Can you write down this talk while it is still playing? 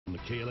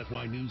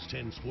KLFY News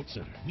 10 Sports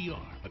Center. We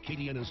are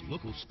Acadiana's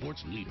local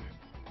sports leader.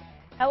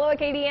 Hello,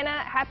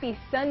 Acadiana. Happy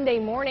Sunday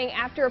morning.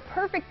 After a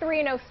perfect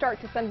 3-0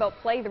 start to Sunbelt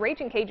play, the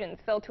Raging Cajuns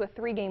fell to a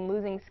 3-game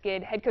losing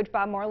skid. Head coach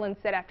Bob Marlin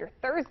said after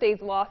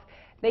Thursday's loss,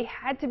 they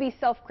had to be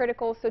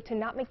self-critical so to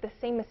not make the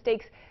same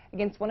mistakes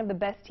against one of the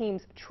best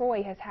teams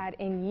Troy has had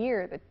in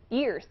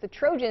years. The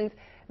Trojans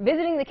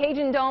visiting the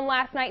Cajun Dome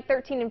last night,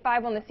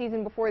 13-5 on the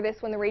season before this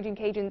when the Raging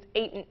Cajuns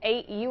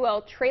 8-8.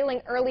 UL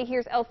trailing early.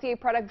 Here's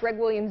LCA product Greg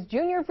Williams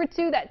Jr. for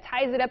 2. That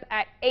ties it up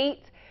at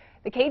 8.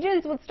 The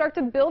Cajuns would start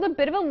to build a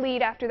bit of a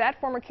lead after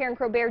that. Former Karen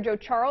Crow Bear Joe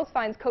Charles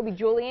finds Kobe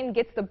Julian,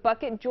 gets the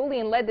bucket.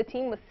 Julian led the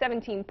team with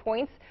 17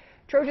 points.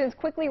 Trojans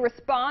quickly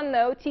respond,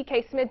 though.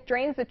 TK Smith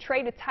drains the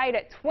tray to tie it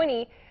at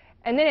 20.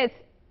 And then it's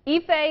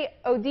Ife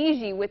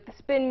Odiji with the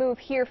spin move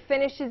here,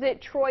 finishes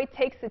it. Troy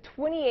takes a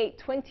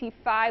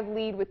 28-25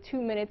 lead with 2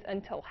 minutes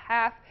until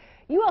half.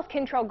 UL's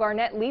Kentrell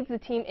Garnett leads the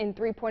team in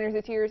three-pointers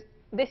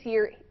this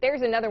year.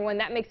 There's another one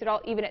that makes it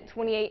all even at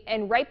 28.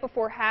 And right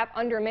before half,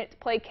 under a minute to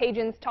play,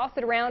 Cajuns toss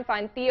it around,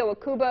 find Theo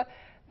Akuba,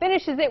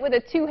 finishes it with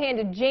a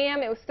two-handed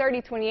jam. It was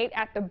 30-28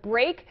 at the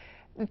break.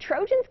 The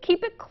Trojans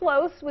keep it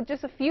close with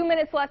just a few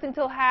minutes left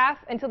until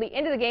the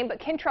end of the game, but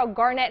Kentrell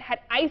Garnett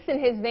had ice in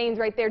his veins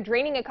right there,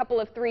 draining a couple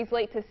of threes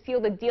late to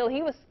seal the deal.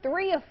 He was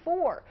 3 of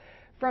 4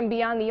 from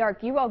beyond the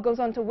arc. UL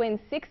goes on to win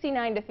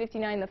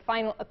 69-59 the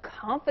final, a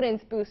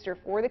confidence booster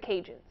for the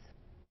Cajuns.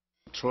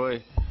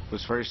 Troy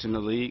was first in the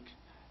league,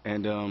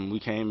 and we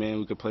came in,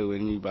 we could play with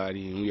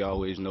anybody, and we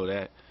always know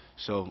that.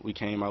 So we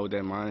came out with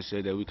that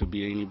mindset that we could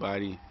beat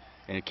anybody,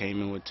 and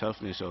came in with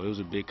toughness, so it was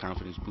a big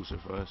confidence booster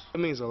for us. It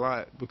means a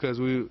lot because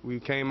we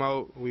came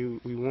out, we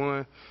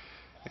won,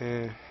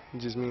 and it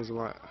just means a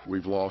lot.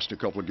 We've lost a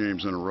couple of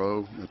games in a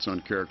row. That's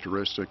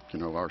uncharacteristic. You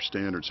know, our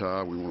standard's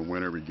high. We want to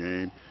win every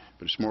game,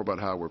 but it's more about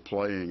how we're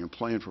playing and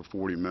playing for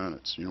 40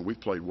 minutes. You know, we've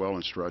played well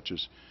in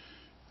stretches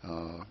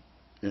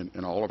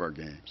in all of our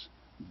games,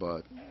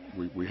 but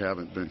we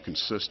haven't been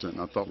consistent.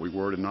 And I thought we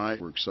were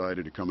tonight. We're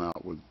excited to come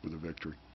out with a victory.